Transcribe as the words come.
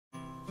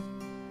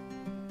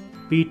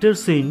Peter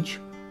Singe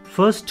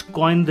first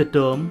coined the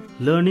term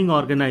learning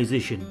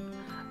organization.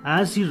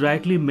 As he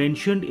rightly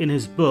mentioned in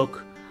his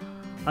book,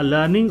 a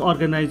learning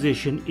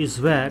organization is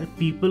where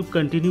people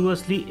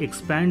continuously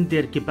expand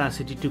their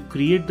capacity to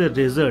create the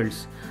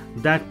results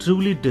that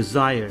truly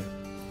desire.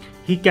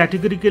 He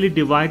categorically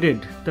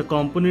divided the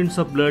components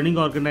of learning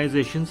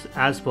organizations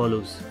as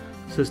follows: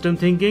 system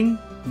thinking,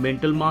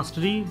 mental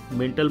mastery,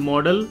 mental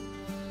model,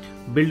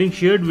 building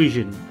shared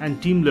vision,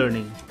 and team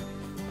learning.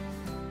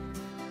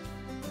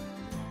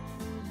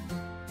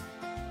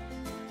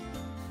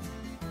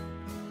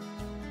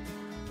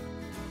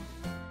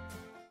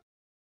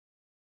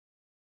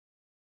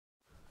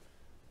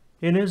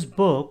 In his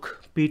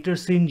book, Peter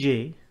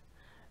Singe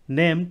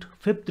named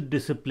Fifth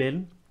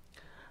Discipline.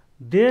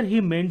 There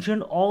he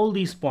mentioned all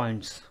these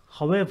points.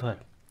 However,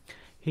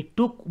 he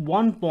took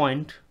one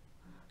point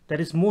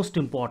that is most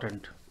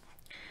important.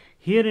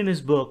 Here in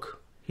his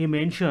book, he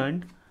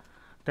mentioned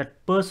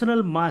that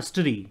personal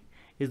mastery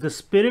is the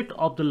spirit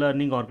of the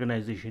learning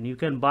organization. You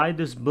can buy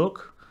this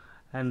book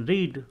and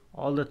read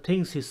all the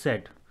things he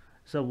said.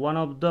 It's one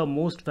of the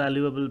most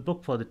valuable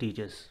book for the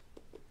teachers.